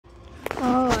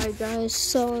Alright guys,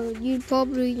 so you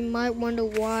probably might wonder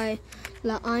why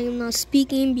I am not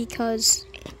speaking, because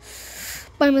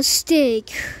by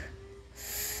mistake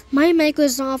my mic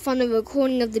was off on the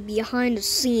recording of the behind the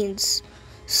scenes.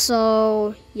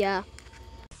 So yeah.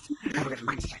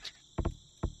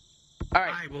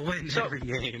 Alright, I will win so every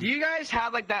game. do you guys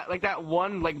have like that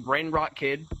one brain rot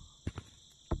kid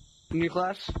in your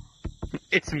class?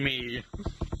 It's me.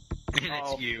 And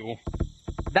Oh. it's you.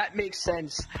 That makes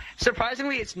sense.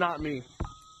 Surprisingly, it's not me.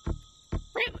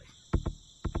 Really?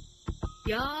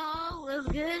 Yo, what's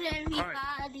good,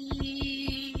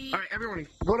 everybody? Alright, everyone,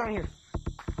 go down here.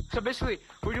 So basically,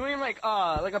 we're doing like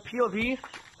a POV.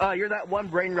 You're that one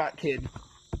brain rot kid.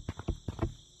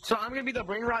 So I'm gonna be the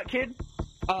brain rot kid.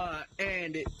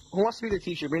 And who wants to be the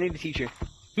teacher? We need a teacher.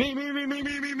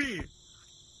 Me.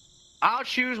 I'll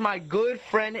choose my good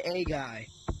friend A guy.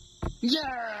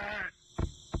 Yeah!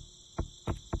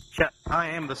 I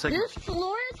am the signal. This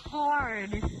floor is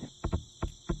hard.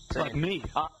 It's like me.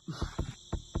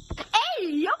 Hey,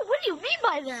 yo, what do you mean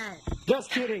by that? Just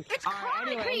kidding. It's Alright,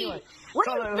 concrete. anyway. What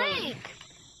So, do you think?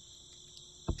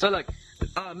 So look,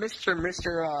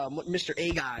 Mr.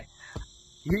 A guy,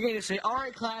 you're gonna say,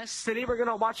 "Alright, class, today we're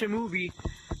gonna watch a movie."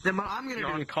 Then what I'm gonna You're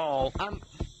do? on call.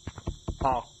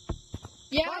 Oh.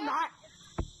 Yeah. No, I'm not.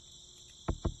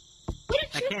 What I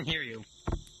did you? can't hear you.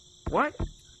 What?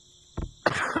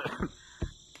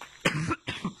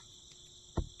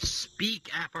 Speak,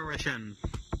 apparition.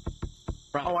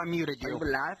 Bro, Oh, I muted are you you.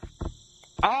 alive?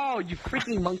 Oh, you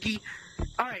freaking monkey!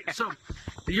 All right, so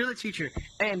you're the teacher,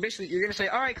 and basically you're gonna say,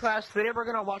 "All right, class, today we're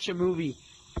gonna watch a movie,"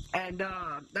 and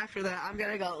after that, I'm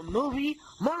gonna go movie,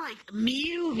 more like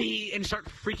movie, and start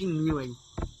freaking mewing.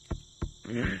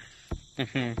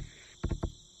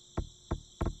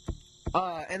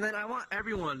 And then I want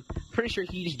everyone. Pretty sure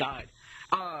he just died.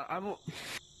 I want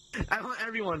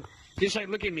everyone to just like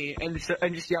look at me and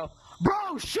just yell,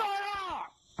 "Bro, shut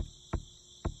up!"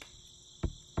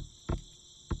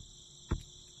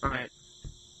 Alright.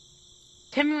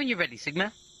 Tell me when you're ready,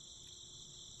 Sigma.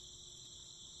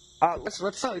 Let's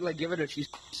like give it a few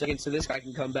seconds so this guy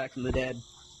can come back from the dead.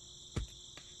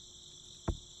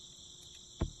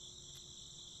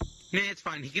 Yeah, it's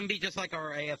fine. He can be just like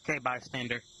our AFK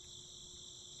bystander.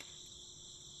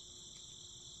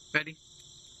 Ready?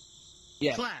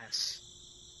 Yeah.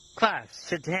 Class,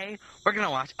 today we're gonna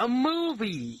watch a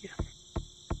movie.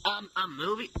 A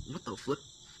movie? What the flip?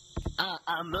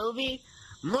 A movie?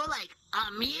 More like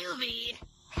a movie.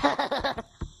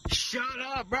 Shut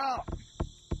up, bro.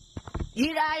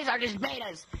 You guys are just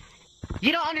betas.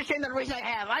 You don't understand the reason I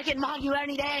have. I can mod you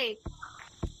any day.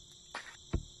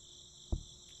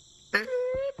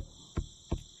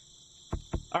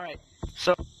 Alright,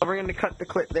 so we're gonna cut the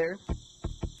clip there.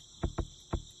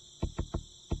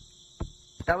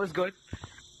 That was good.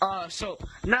 So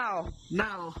now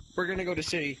we're gonna go to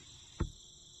city.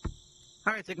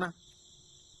 Alright, Sigma.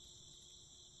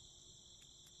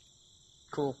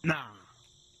 Cool. Nah.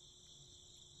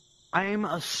 I'm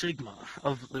a Sigma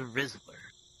of the Rizzler.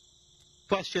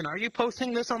 Question, are you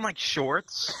posting this on, like,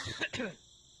 shorts?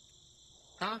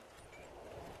 Huh?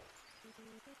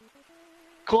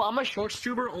 Cool, I'm a shorts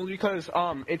tuber only because,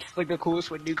 it's, like, the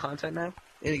coolest way to do content now.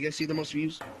 And you guys see the most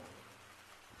views.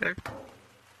 There.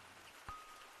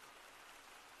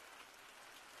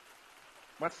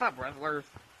 What's up, Rizzlers?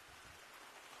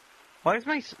 Why is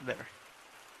my... there.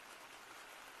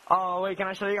 Oh, wait, can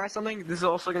I show you guys something? This is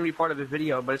also gonna be part of the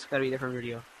video, but it's gonna be a different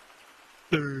video.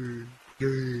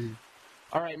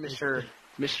 Alright, Mr.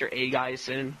 A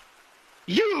Guyson.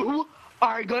 You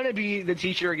are gonna be the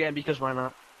teacher again, because why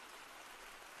not?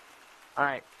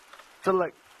 Alright. So,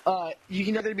 look, you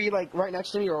can either be, like, right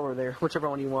next to me or over there, whichever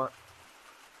one you want.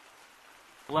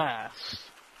 Class.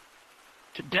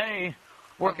 Today,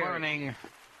 we're Okay. learning...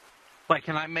 Wait,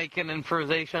 can I make an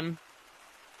improvisation?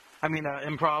 I mean,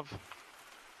 improv?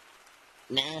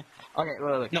 Nah. Okay,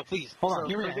 look. No, please, hold on. So,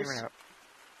 Hear me for out, hear this- me out.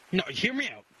 No, hear me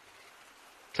out.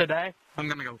 Today, I'm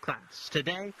gonna go class.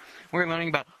 Today, we're learning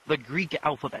about the Greek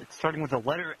alphabet, starting with the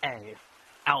letter A.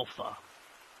 Alpha.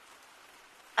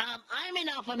 I'm an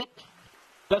alphabet.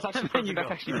 That's actually There you perfect. That's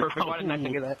go. actually perfect. Why didn't I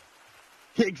think of that?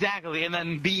 Exactly, and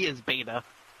then B is beta.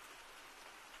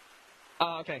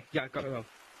 Okay. Yeah, go.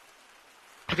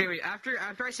 Okay, wait. After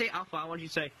I say alpha, I want you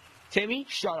to say, "Timmy,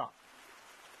 shut up."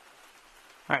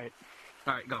 Alright.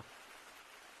 Alright, go.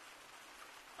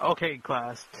 Okay,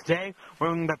 class. Today, we're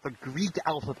learning about the Greek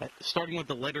alphabet, starting with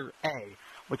the letter A,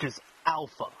 which is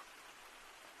alpha.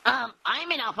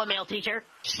 I'm an alpha male teacher.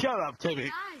 Shut up, Timmy.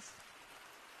 Guys.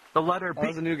 The letter That B.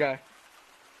 was a new guy.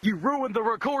 You ruined the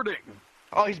recording.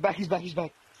 Oh, he's back.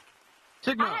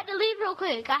 Sigma. I had to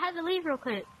leave real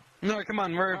quick. No, come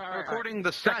on. We're All right. recording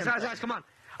the second. Guys, come on.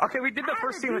 Okay, we did the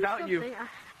first scene without you.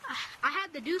 I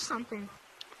had to do something.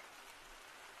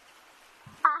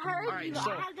 I heard All right, you.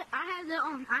 so-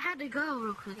 I had to go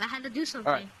real quick. I had to do something.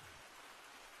 All right.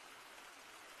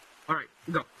 All right,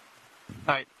 go.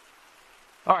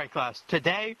 All right, class.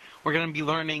 Today we're going to be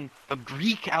learning the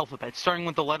Greek alphabet, starting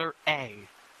with the letter A.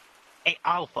 A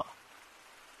alpha.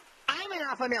 I'm an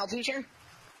alpha male, teacher.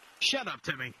 Shut up,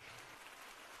 Timmy.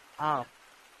 Oh.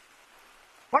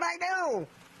 What'd I do?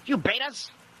 You betas?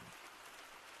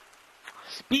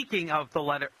 Speaking of the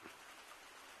letter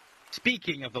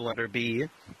B,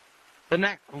 the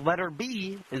next letter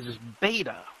B is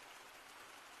beta.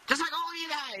 Just like all you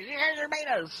guys. You guys are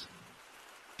betas.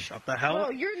 Shut the hell Bro,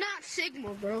 up. you're not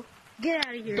Sigma, bro. Get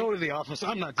out of here. Go to the office.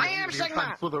 I'm not I dealing am with your Sigma.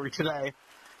 tomfoolery today.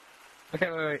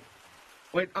 Okay,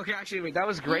 wait. Okay, actually, wait. That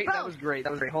was great. Bro. That was great.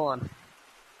 Hold on.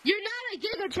 You're not a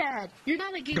Giga Chad. You're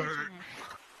not a Giga Dirt. Chad.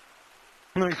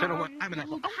 No, you said what? I'm an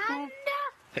alpha. Panda.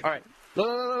 All right.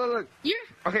 Look. You're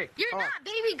Okay. you're hold on. not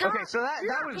baby Gronk. Okay, so that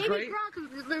You're that not was baby great.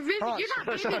 Gronk. You're not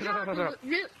baby Shut up. Gronk.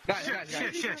 Guys.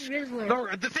 Shush. Rizzler. No,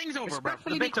 the thing's over, bro.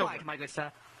 Respectfully The be bit's over. quiet, my good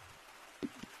sir.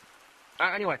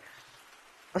 Anyway,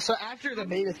 so after the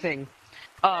beta thing,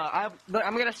 I'm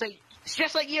gonna say, it's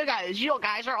just like you guys. You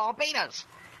guys are all betas,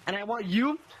 and I want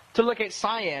you to look at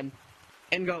Cyan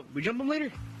and go, "We jump him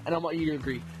later," and I want you to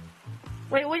agree.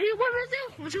 Wait, what do you want me to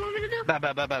do? What you want me to do?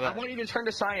 I want you to turn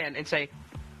to Cyan and say,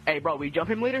 "Hey, bro, we jump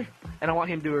him later," and I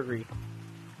want him to agree.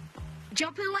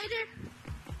 Jump in later?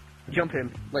 Jump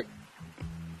him, like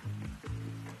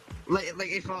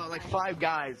if like 5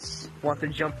 guys want to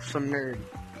jump some nerd.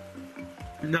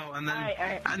 No, and then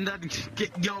Alright. and then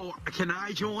yo, can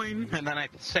I join? And then I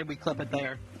say we clip it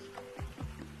there.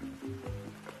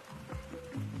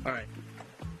 All right.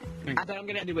 And then I'm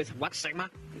gonna do with what Sigma?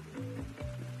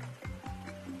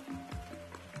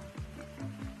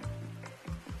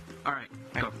 All right,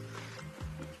 go.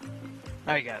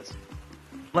 Alright, guys.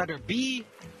 Letter B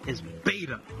is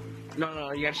beta.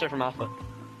 No, you gotta start from alpha.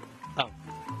 Oh,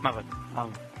 my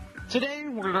bad. Today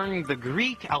we're learning the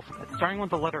Greek alphabet, starting with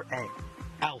the letter A.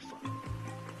 Alpha.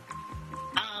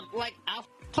 Like alpha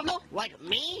male? Like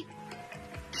me?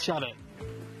 Shut it.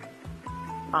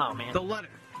 Oh, man. The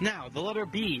letter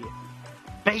B.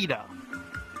 Beta.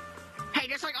 Hey,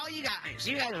 just like all you guys.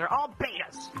 You guys are all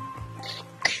betas.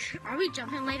 Are we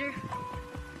jumping later?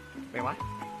 Wait, what?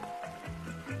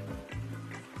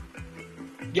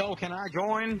 Yo, can I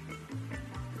join?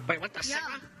 Wait, what the Yeah.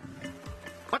 Sigma?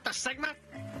 What the Sigma?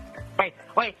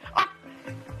 Wait. Ah!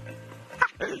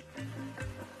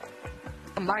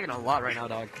 I'm lagging a lot right now,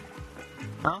 dog.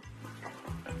 Huh?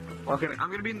 Okay,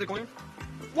 I'm gonna be in the corner.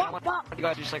 What? You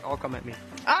guys just like all come at me.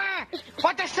 Ah!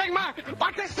 What the Sigma?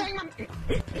 What the Sigma?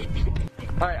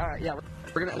 All right, yeah,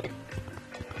 we're gonna.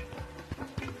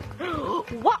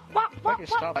 What? If I can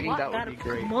stop lagging, that would be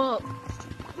great. Come up.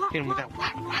 Hit him with that.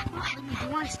 Let me do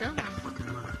my stuff.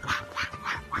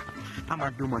 I'm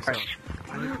gonna do myself.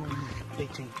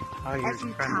 18. As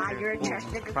you tie your chest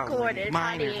to the cord, it's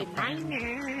Minor.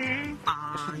 minor.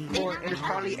 Or it's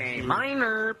probably a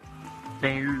minor.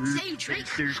 Say Drake,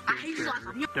 I hate you like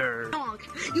I'm your dog.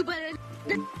 You better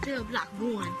still block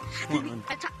one.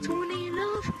 I talk to an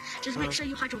enough. Just make sure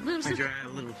you hide your little sister.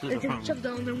 And then shove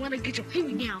down and want to get your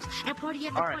fingernails. And party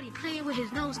at the Alright. party, playing with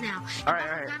his nose now.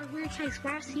 Alright. Got a weird taste,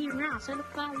 why I see you around.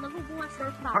 Certified lover boy,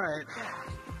 certified. Alright.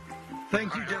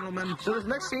 Thank you, gentlemen. So this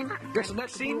next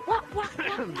scene, What?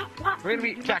 we're gonna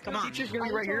be. Jack, come on. Teacher's gonna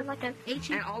be right here, Like an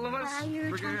H and all of us,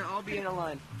 we're gonna all be in a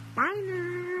line.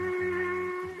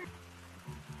 minor.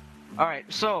 All right,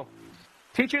 so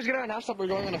teacher's gonna announce that we're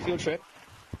going on a field trip.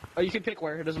 Oh, you can pick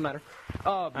where; it doesn't matter.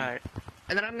 All right.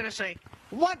 And then I'm gonna say,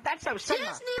 what? That's so Sigma.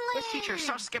 Disneyland. This teacher's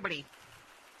so skibbity.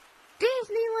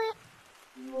 Disneyland.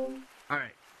 All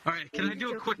right, All right. Can I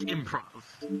do a quick improv?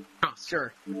 Trust.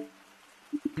 sure.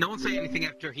 No one say anything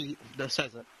after he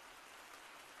says it.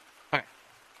 Alright.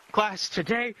 Class,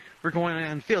 today we're going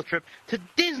on a field trip to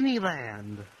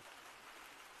Disneyland.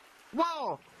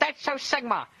 Whoa, that's so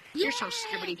Sigma. You're so Yay.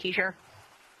 skibbity, teacher.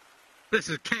 This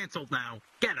is canceled now.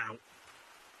 Get out.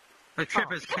 The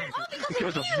trip is canceled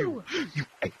because of you. You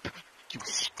ape. You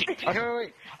stink. Okay,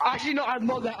 wait. Actually, no, I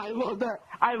love that.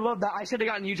 I should have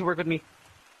gotten you to work with me.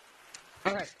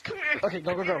 All right. Okay,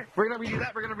 go. We're gonna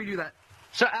redo that.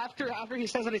 So after he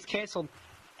says that it's canceled,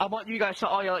 I want you guys to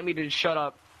all yell at me to just shut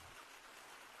up.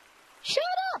 Shut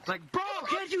up. It's like, bro,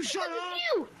 can't you shut Because of up?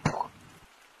 you.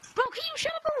 Bro, can you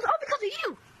shut up? It was all because of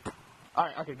you. All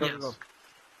right, okay, go. Yes.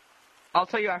 I'll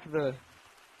tell you after the.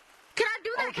 Can I do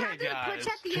that? Can I Okay, do the guys. punch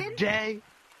at the end? Today,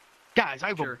 guys, I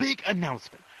have Sure. a big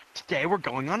announcement. Today we're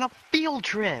going on a field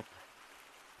trip.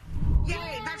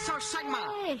 Yay, that's so Sigma.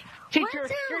 Hey, Teacher,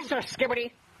 what's you're up? so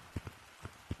skibbity.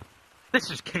 This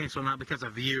is canceled not because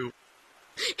of you.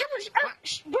 It was,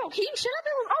 bro, can you shut up?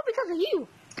 It was all because of you.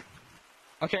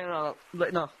 Okay,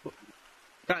 no.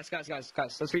 Guys,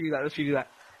 let's redo that.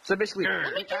 So basically,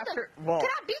 Let me do after, the. well, Can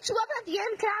I beat you up at the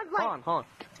end? Can I, like... hold on.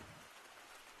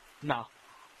 No.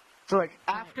 So like,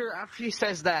 after he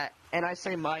says that, and I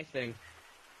say my thing,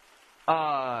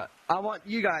 I want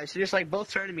you guys to just like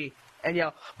both turn to me and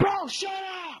yell, "Bro, shut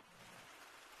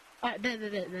up!"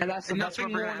 And that's the best Nothing we're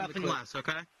more, gonna end the nothing clip. less,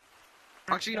 okay?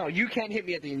 Actually, no, you can't hit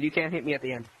me at the end.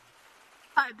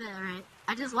 Alright.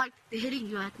 I just like hitting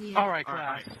you at the end. Alright,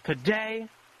 class. Today,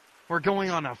 we're going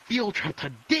on a field trip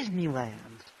to Disneyland.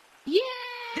 Yay!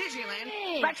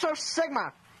 Disneyland? That's so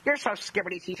Sigma. You're so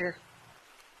skibbity, teacher.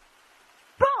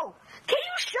 Bro, can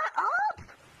you shut up?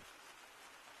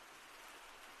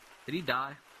 Did he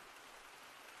die?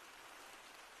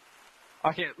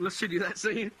 Okay, let's do that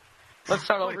scene. Let's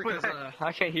start over Wait, because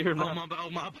I can't hear him. Oh,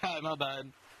 my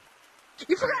bad.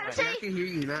 You forgot to say I can hear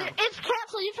you now. it's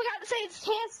canceled. You forgot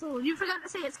to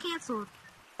say it's canceled.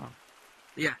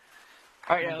 Yeah.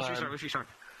 Alright, yeah, My let's bad. restart.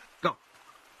 Go.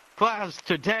 Class,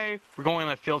 today, we're going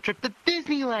on a field trip to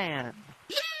Disneyland.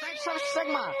 That's so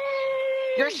Sigma.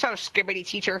 You're so skibbity,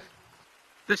 teacher.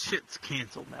 This shit's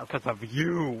canceled now because of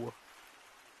you.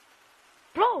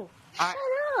 Bro, I-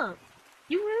 shut up.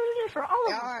 You ruined it for all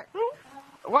of us.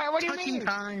 Alright. What do you Touching mean?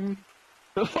 time.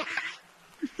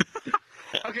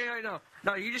 Okay, alright,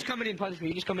 no, you just come in and punch me.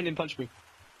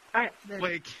 Alright,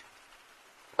 Like,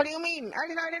 What do you mean?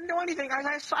 I didn't do anything,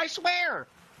 guys. I swear.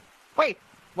 Wait,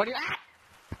 what do you... Ah!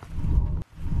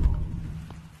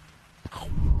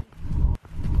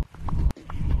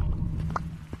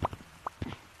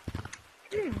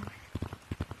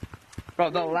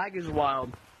 Bro, the lag is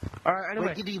wild. Alright,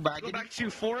 anyway, wiggity go waggity. back to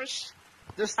Forest.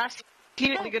 This last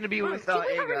scene is going to be with can A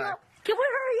we hurry guy. up? Can we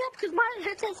hurry up? Because my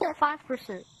headset's at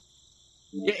 5%.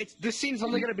 Yeah, this scene's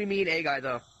only going to be me and A guy,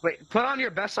 though. Wait, put on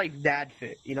your best, like, dad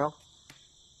fit, you know?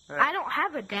 I don't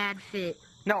have a dad fit.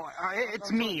 No,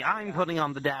 it's me. I'm putting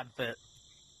on the dad fit.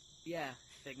 Yeah,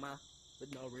 Sigma,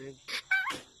 with no rig.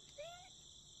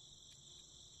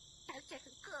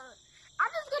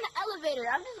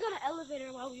 I'm just gonna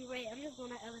elevator while we wait. I'm just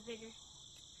gonna elevator.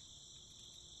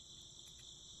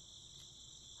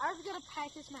 I was gonna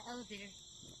practice my elevator.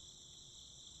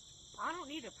 I don't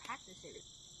need to practice it.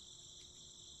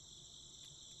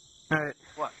 Alright.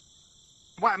 What?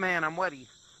 What, man? I'm wetty.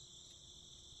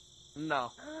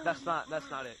 No, that's not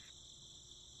it.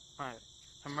 Alright,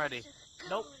 I'm ready.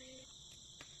 Nope.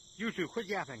 You two, quit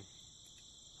yapping.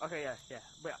 Okay, yeah.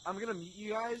 But I'm gonna mute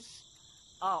you guys.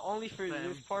 Only for Same.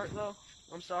 this part, though.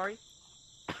 I'm sorry.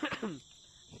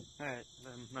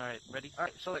 Alright, ready?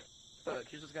 Alright, so look,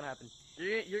 here's what's gonna happen.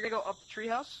 You're gonna go up the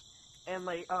treehouse, and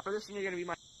like, for this thing you're gonna be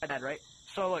my dad, right?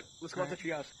 So look, let's go up the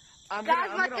treehouse. Guys, I'm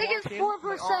my gonna thing walk is in, 4%.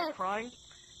 like, all crying,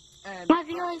 and My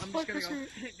VO is I'm just gonna go,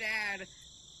 4%. Dad,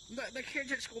 the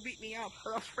kids at school beat me up.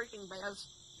 Those freaking bears.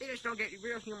 They just don't get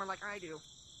real humor like I do.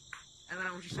 And then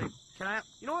I want you to say,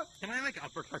 you know what? Can I, like,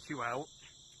 uppercut you out?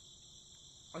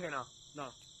 Okay, no.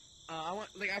 I want,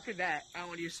 like, after that, I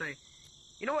want you to say,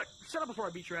 you know what? Shut up before I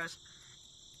beat your ass.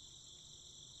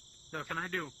 No, can I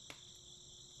do?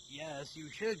 Yes, you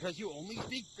should, because you only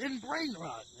speak in brain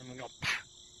rot. And we go,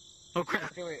 oh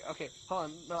crap. Okay, hold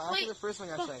on. No, after Wait, the first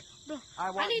thing I bro, say, bro,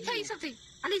 I want I need to tell you something.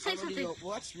 I want you to go,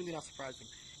 well, that's really not surprising.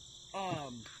 Bro,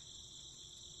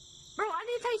 I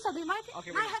need to tell you something. My wait,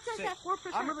 headset's say- at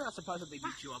 4%. I'm really not surprised that they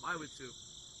beat you up. I would too.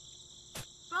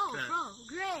 Bro, Okay.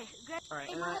 great. Alright,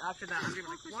 Hey, and then after that, I'm gonna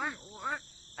be like, what?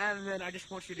 And then I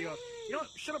just want you to go, you know what?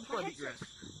 Shut up before I beat your ass.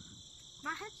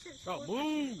 My headset's Bro, 4%.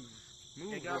 move!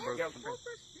 Move, Hey, bro. go, go, go. 4%.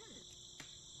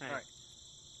 Alright.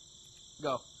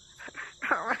 Go.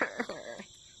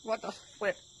 What the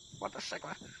flip? What the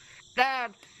sigma?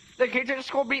 Dad, the kids at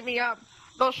school beat me up.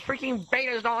 Those freaking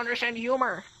betas don't understand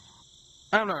humor.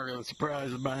 I'm not really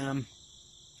surprised, man.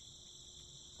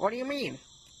 What do you mean?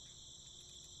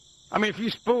 I mean, if you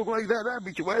spoke like that, I'd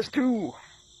beat your ass too.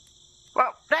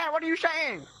 Well, Dad, what are you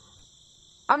saying?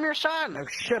 I'm your son. Now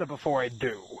shut up before I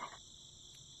do.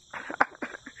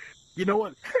 You know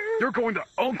what? You're going to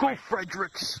Uncle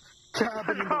Frederick's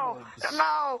cabin in the No, woods.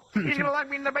 no. He's gonna lock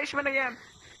me in the basement again.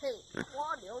 Hey,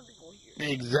 why don't you go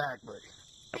here? Exactly.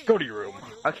 Now go to your room.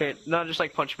 Okay, no, just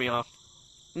like punch me off.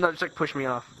 No, just like push me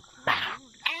off.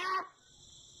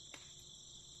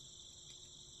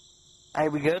 Hey,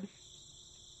 we good?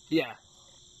 Yeah.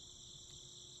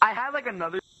 I had like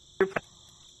another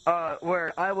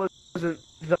where I wasn't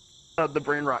the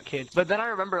brain rot kid, but then I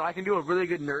remember I can do a really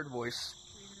good nerd voice.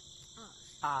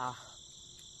 Ah.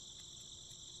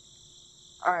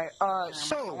 Alright, I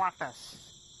so... want this.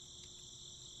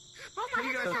 Bro, Can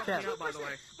you guys help me Okay. out, by the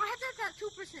way? My headset's at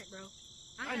 2%, bro.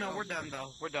 I know, we're done though.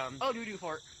 We're done. Oh, do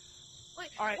fart. Wait,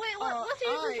 Alright, what's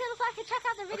your YouTube alright. channel so I can check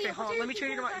out the video? Okay, hold on. Let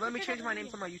me change my name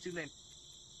to my YouTube name.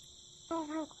 Oh,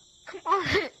 bro, come on.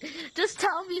 Just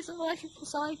tell me so I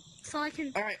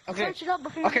can Alright, okay. search it up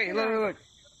before Okay, you look.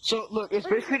 So, look, it's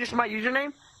basically just my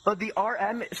username, but the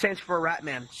RM stands for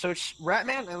Ratman. So it's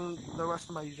Ratman and the rest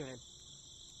of my username.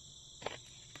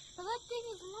 But that thing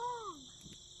is long.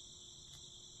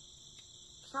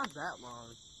 It's not that long.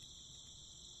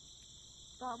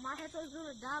 Bro, my headset's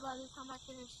gonna die by the time I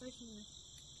finish searching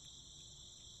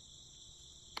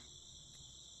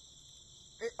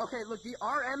it. Okay, look, the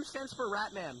RM stands for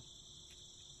Ratman.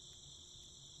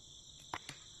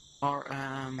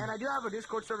 RM. And I do have a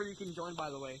Discord server you can join, by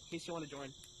the way, in case you want to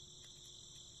join.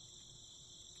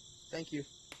 Thank you.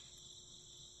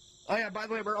 Oh yeah, by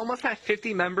the way, we're almost at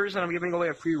 50 members, and I'm giving away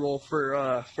a free roll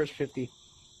for first 50.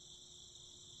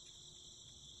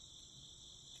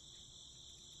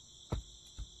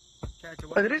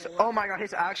 But it is. Oh my god,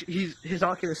 his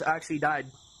Oculus actually died.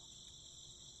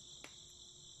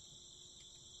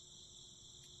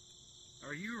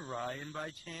 Are you Ryan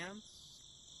by chance?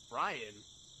 Ryan.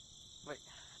 Wait.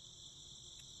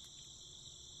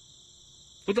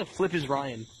 What the flip is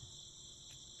Ryan?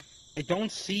 I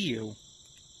don't see you.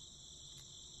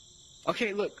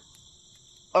 Okay, look.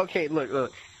 Okay,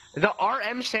 look. The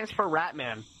RM stands for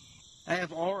Ratman. I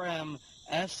have RM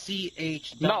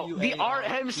SCH. No, the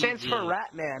RM stands for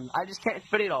Ratman. I just can't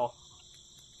fit it all.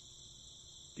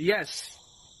 Yes.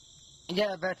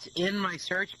 Yeah, that's in my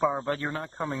search bar, but you're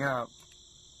not coming up.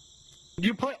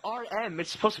 You put RM.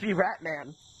 It's supposed to be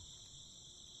Ratman.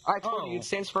 I told you, Oh. it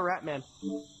stands for Ratman.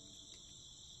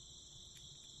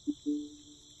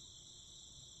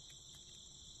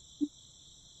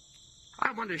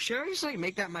 I wonder, should I just, like,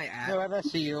 make that my ad? No, I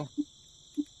see you.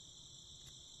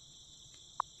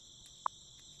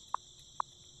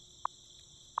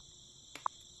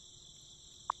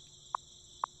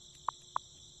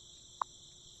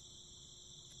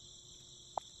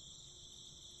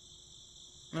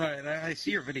 Alright, I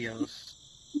see your videos.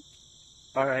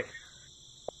 Alright.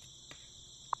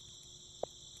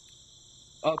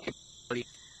 Okay.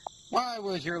 Why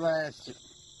was your last...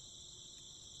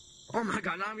 Oh my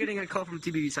god, now I'm getting a call from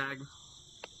TBV Tag.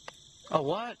 Oh,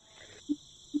 what?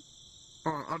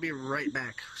 Hold on, I'll be right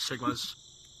back, Sigmas.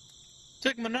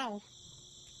 Sigma, no.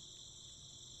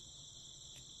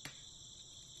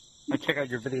 I check out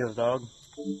your videos, dog.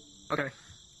 Okay.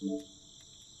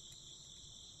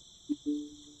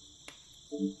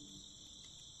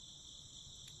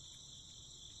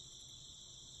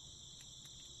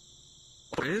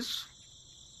 What is?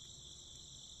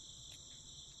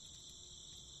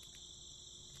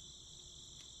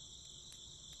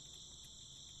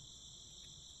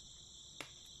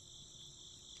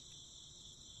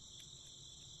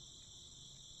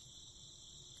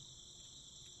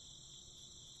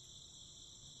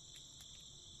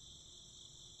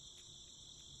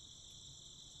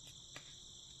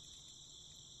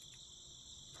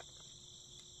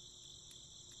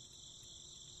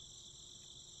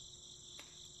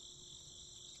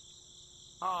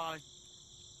 Hi.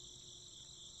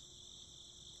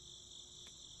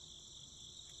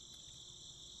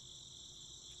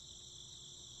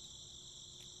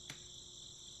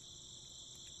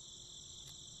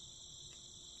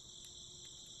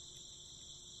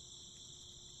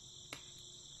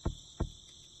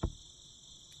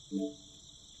 Mm-hmm.